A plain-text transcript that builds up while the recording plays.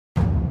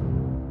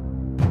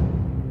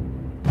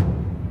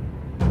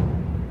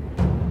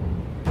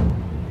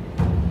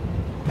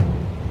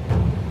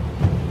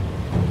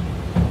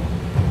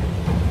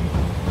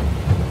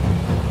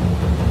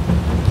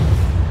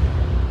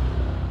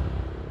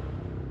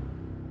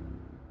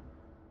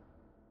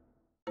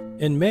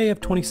In May of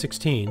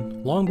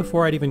 2016, long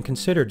before I'd even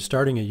considered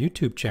starting a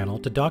YouTube channel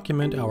to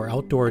document our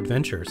outdoor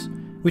adventures,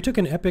 we took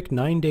an epic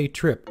 9-day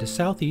trip to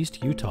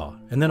southeast Utah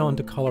and then on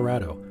to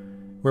Colorado,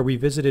 where we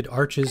visited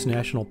Arches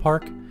National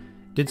Park,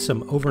 did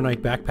some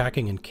overnight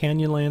backpacking in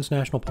Canyonlands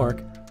National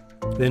Park,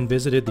 then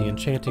visited the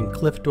enchanting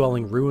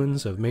cliff-dwelling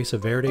ruins of Mesa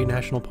Verde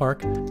National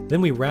Park.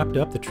 Then we wrapped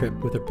up the trip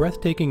with a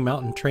breathtaking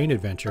mountain train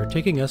adventure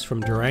taking us from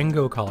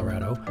Durango,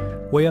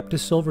 Colorado, way up to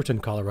Silverton,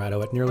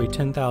 Colorado at nearly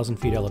 10,000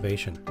 feet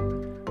elevation.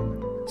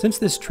 Since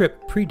this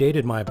trip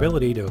predated my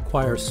ability to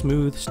acquire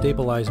smooth,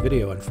 stabilized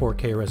video in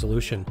 4K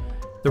resolution,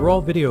 the raw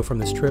video from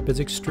this trip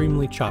is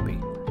extremely choppy.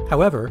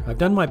 However, I've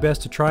done my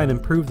best to try and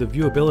improve the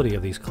viewability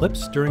of these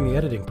clips during the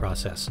editing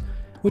process,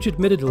 which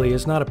admittedly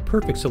is not a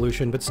perfect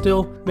solution, but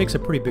still makes a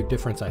pretty big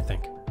difference, I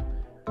think.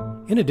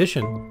 In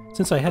addition,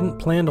 since I hadn't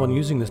planned on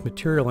using this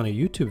material in a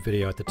YouTube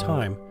video at the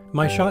time,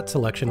 my shot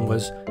selection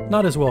was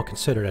not as well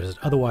considered as it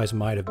otherwise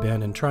might have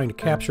been in trying to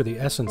capture the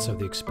essence of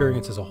the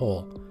experience as a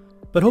whole.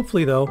 But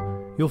hopefully though,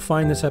 you'll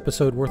find this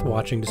episode worth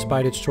watching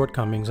despite its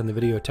shortcomings in the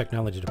video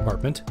technology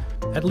department,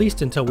 at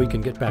least until we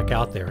can get back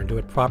out there and do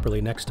it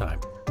properly next time,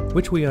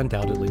 which we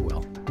undoubtedly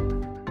will.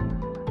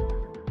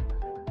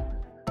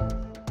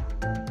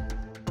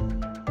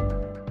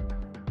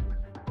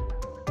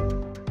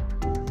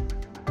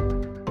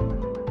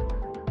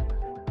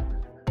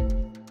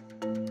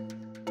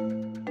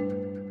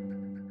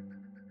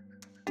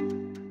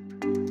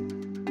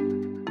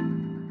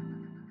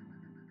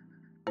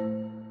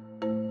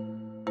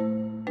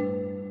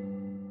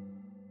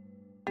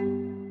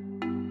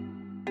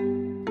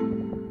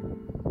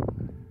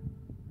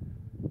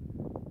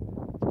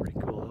 Pretty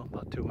cool though,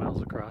 about 2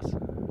 miles across. And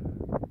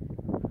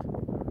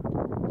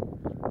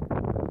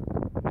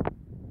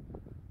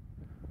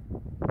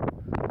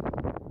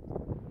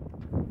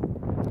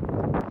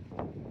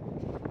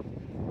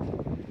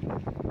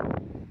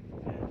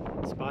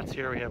spots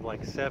here we have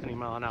like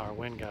 70-mile-an-hour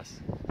wind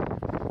gusts.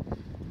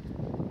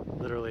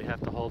 Literally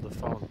have to hold the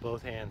phone with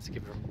both hands to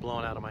keep it from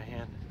blowing out of my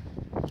hand.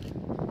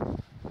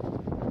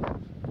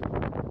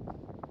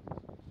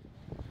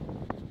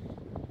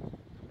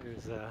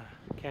 There's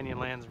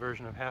Canyonland's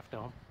version of Half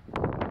Dome.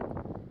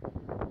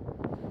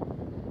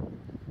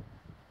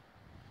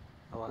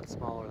 A lot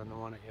smaller than the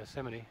one at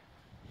Yosemite.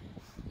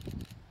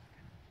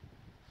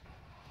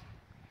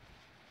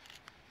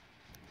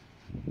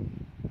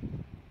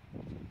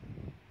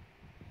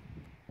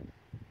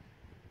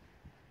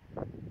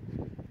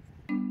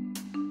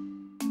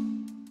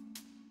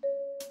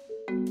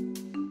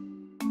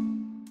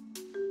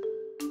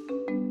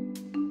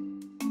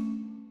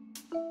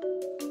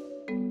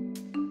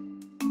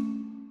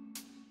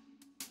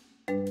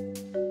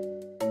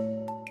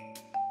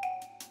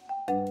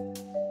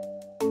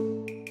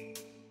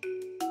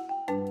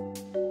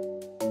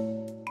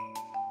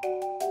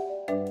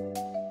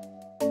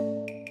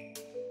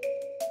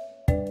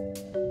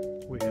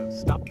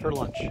 Stop for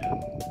lunch.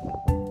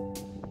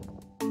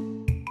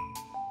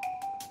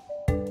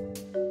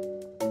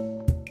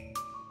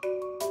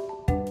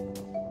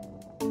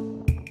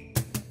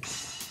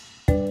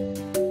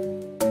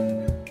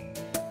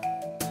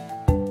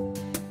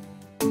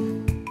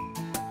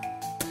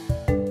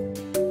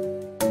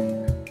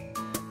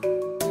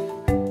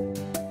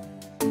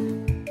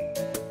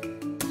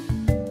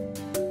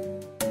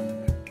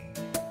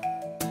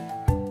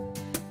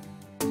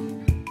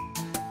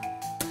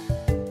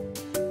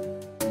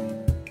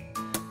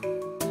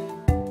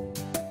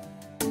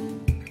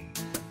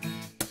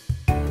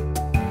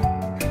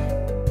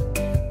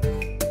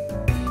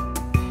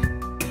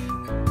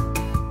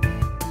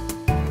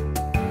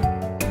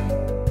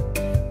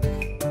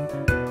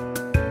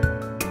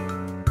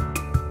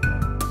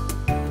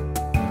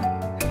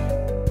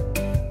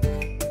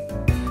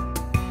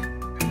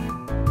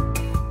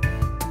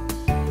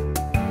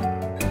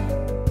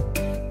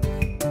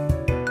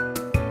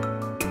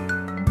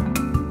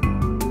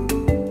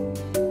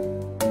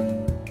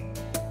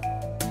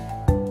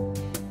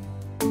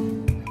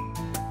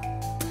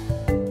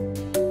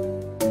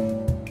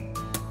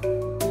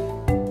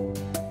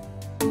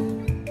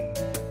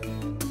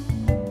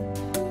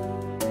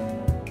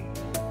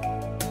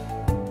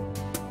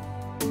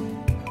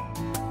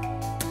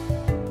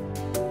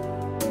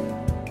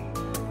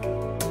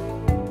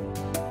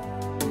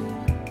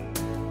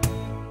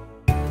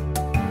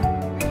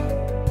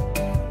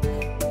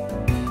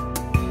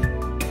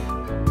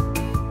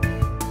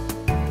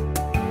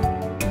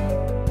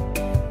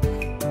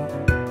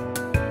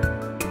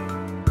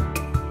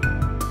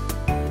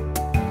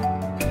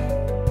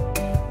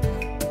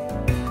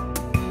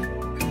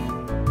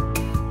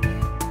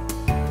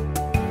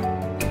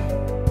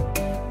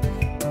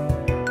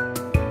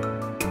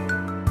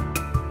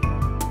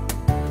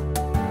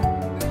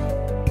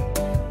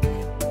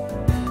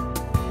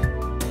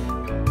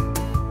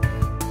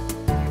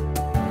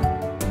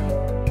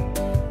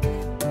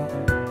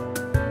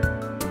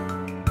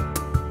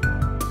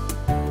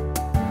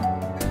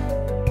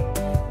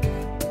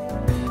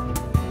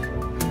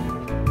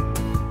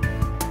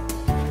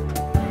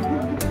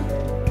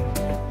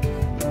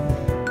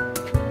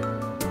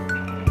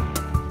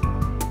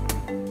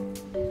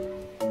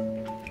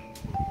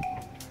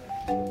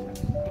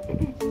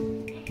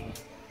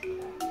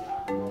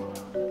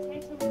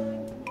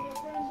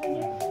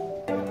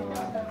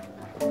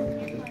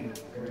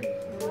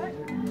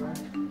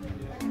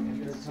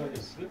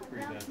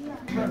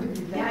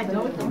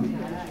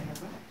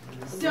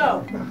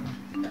 So,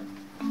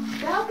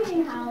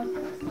 balcony house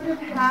would have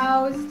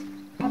housed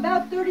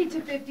about 30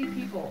 to 50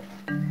 people.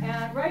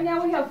 And right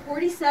now we have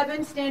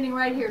 47 standing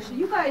right here. So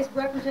you guys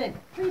represent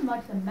pretty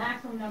much the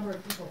maximum number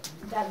of people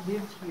that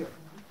lived here.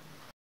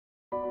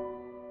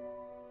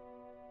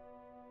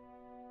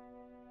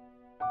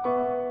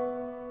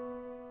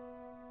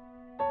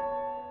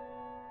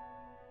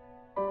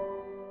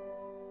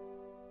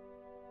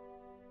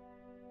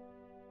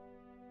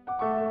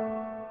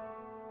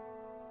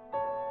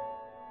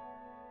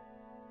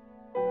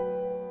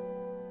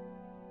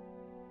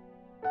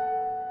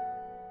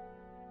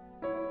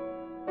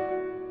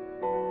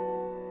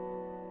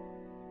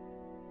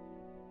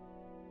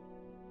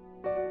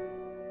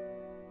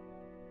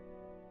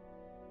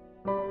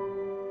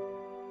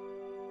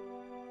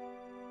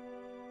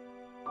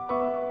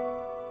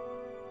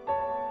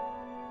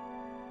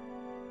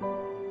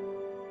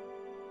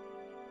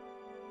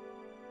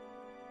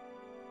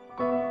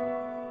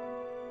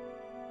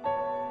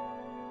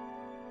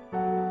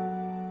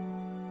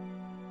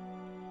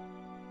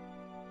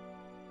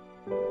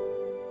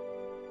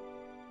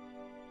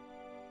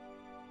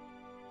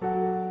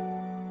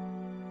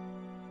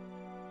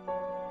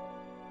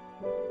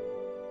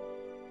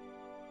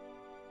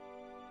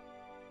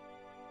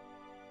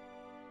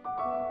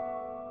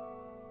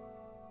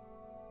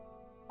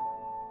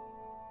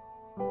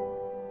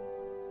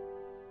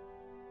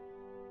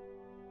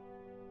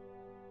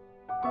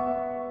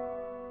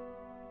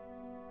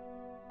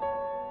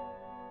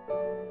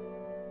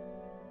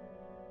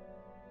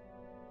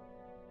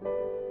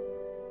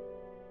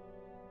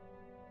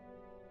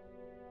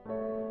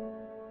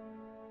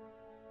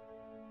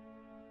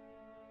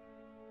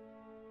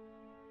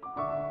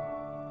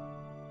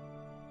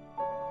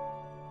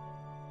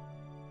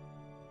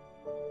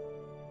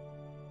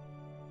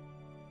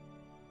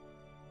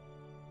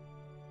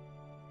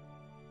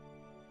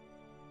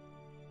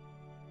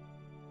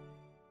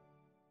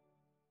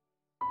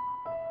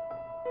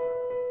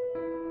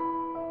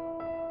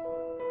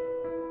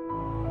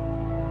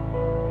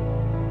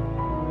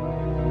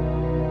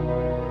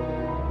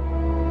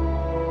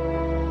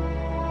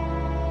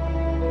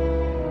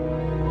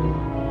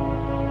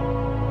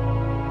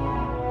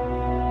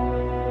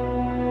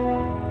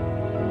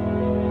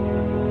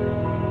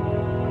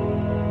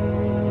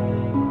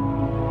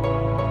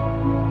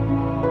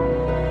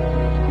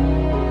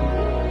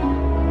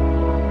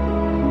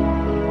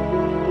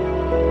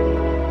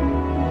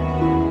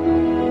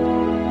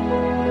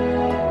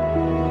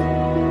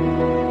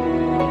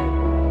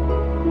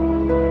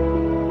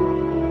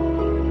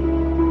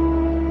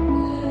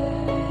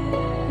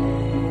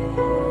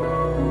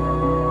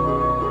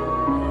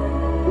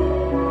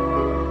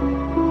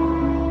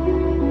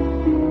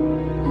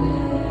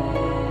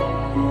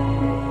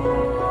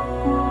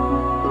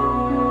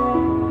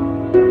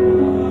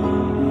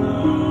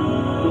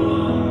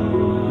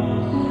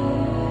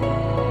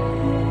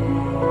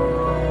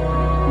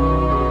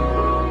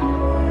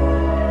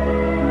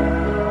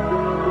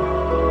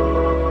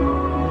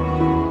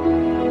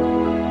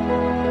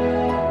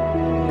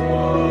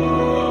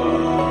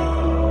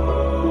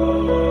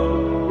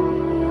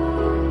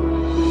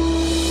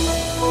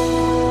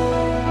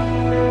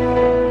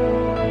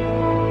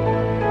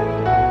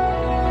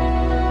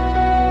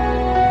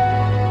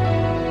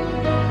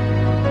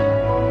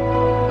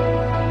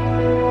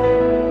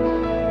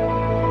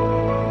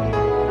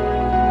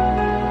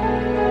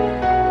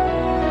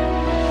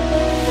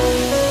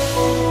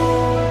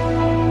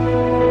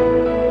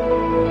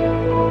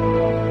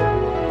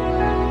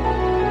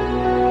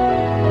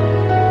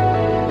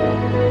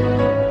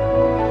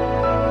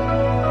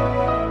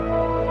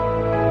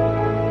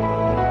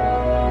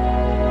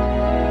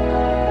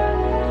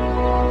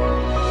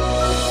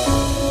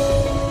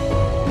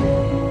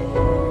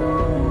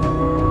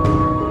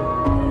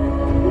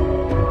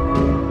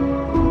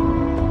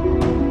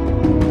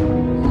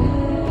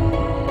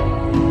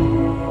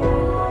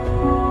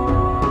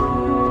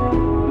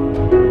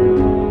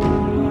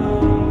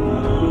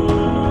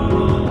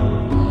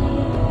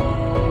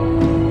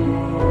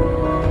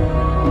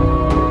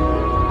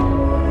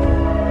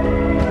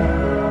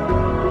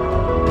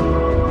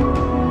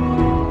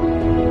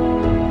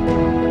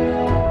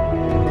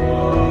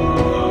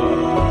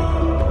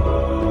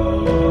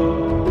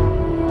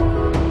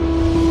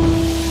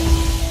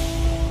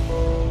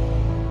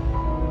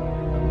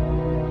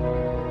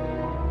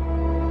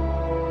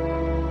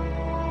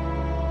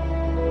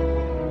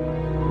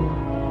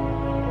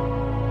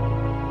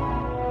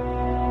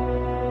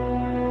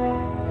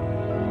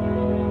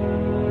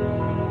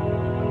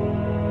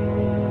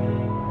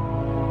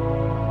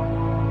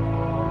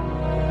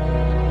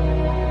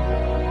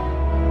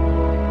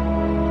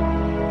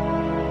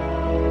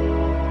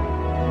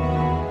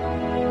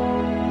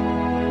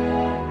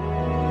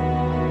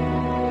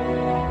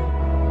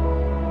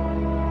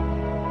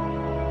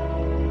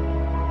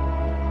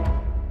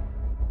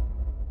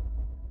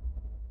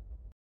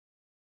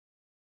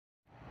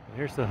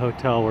 Here's the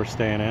hotel we're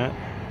staying at.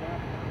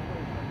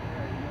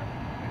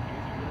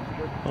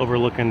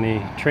 overlooking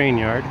the train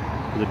yard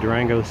for the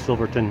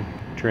Durango-Silverton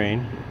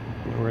train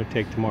that we're going to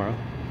take tomorrow.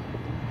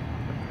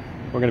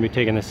 We're going to be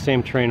taking the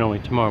same train only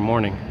tomorrow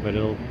morning, but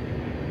it'll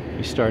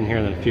be starting here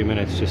in a few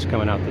minutes, just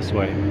coming out this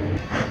way.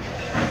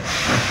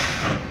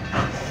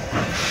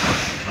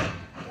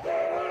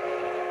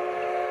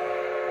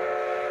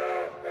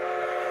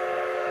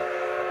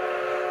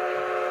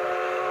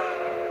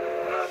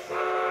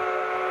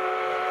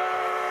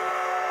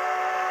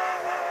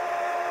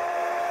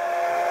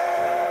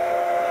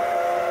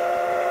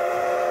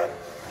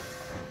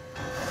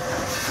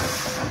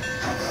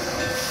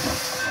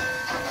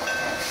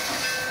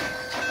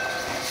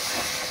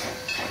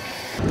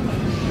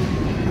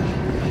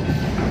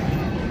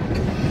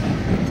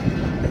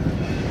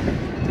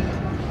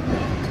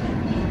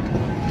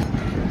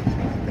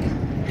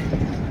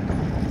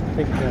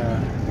 I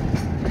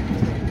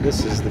think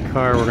this is the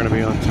car we're going to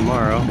be on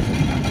tomorrow.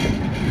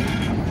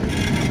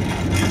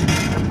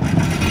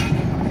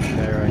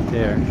 There, right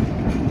there.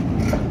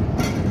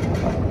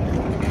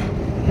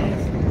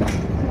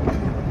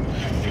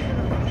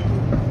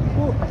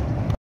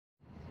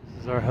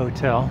 This is our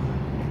hotel.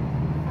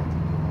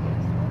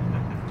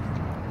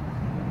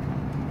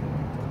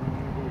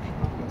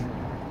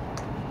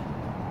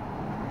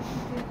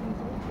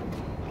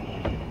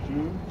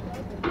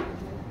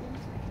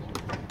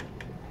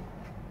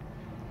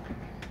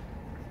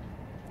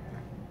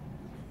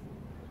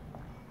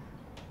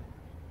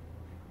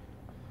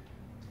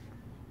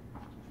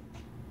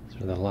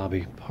 The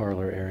lobby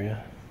parlor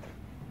area.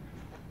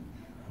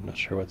 I'm not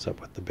sure what's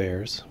up with the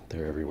bears.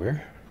 They're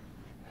everywhere.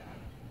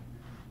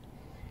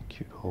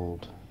 Cute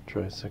old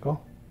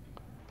tricycle.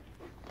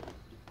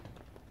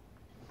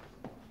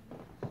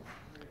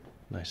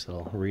 Nice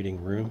little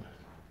reading room.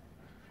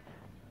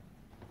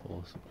 Full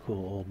of some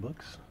cool old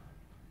books.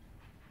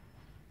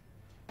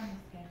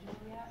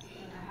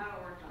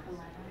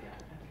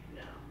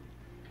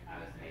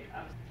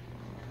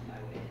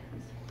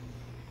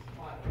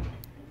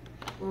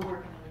 We're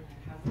working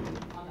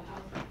on the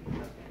house.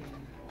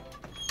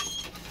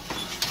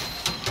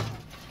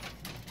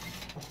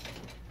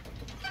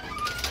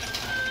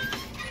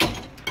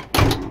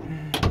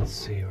 Let's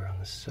see, we're on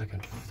the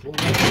second floor.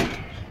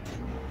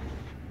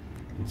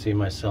 You can see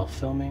myself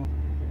filming.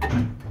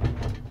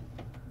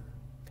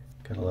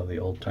 Gotta love the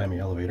old-timey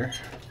elevator.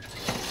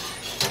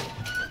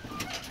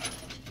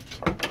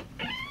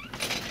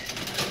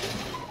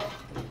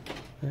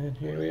 And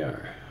here we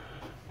are.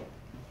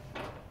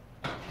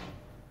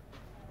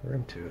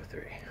 Room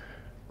 203.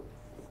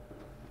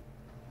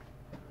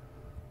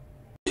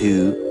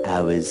 2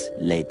 hours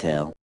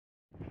later.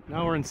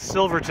 Now we're in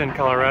Silverton,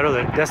 Colorado,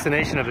 the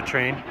destination of the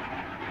train.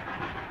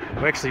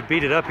 We actually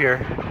beat it up here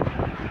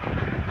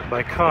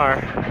by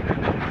car.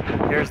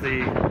 Here's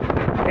the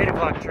 8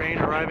 o'clock train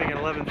arriving at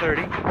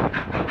 11:30.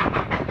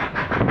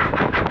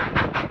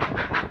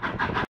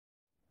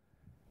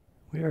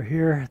 We are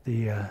here at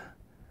the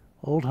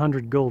Old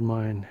 100 Gold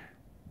Mine.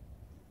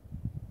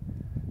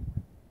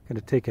 Going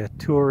to take a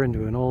tour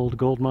into an old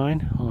gold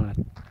mine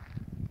on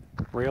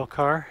a rail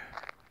car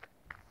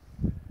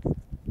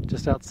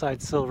just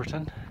outside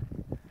Silverton.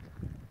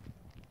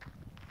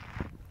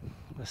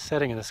 The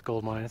setting of this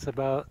gold mine, it's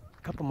about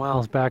a couple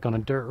miles back on a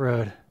dirt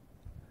road.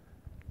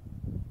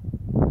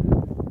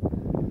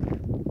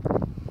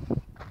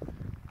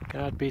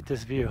 Cannot beat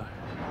this view.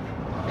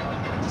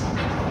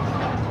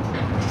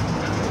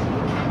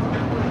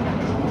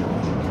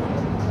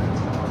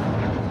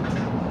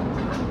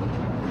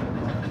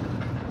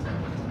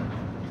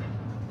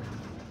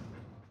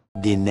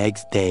 The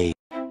next day.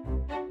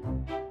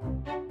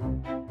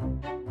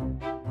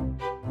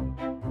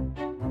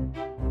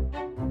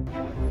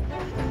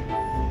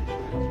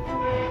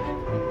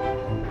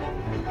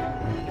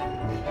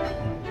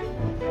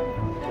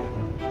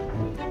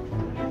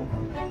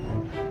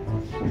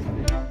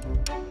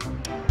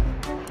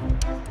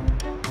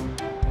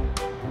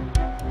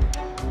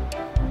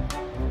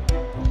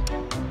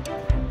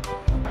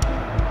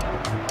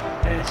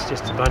 It's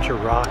just a bunch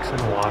of rocks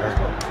and water.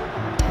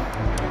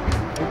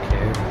 Who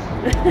cares?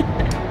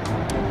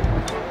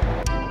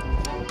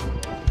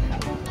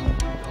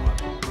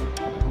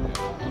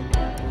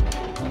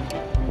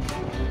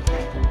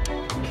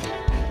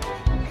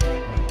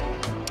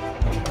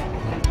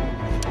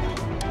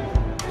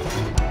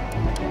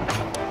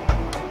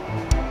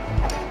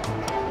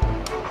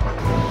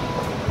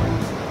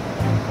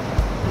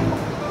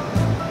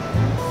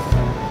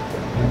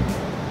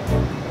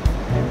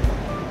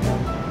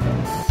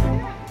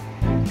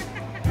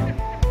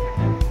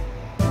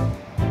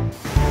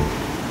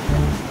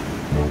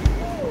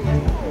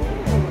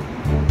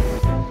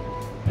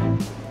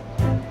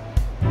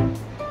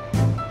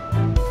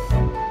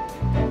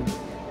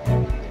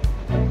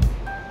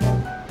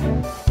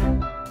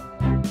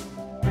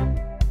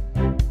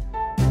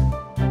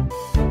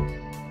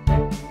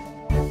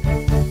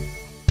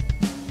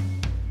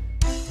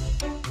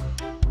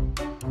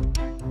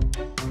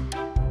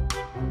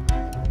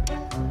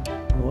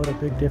 What a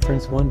big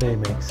difference one day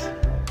makes.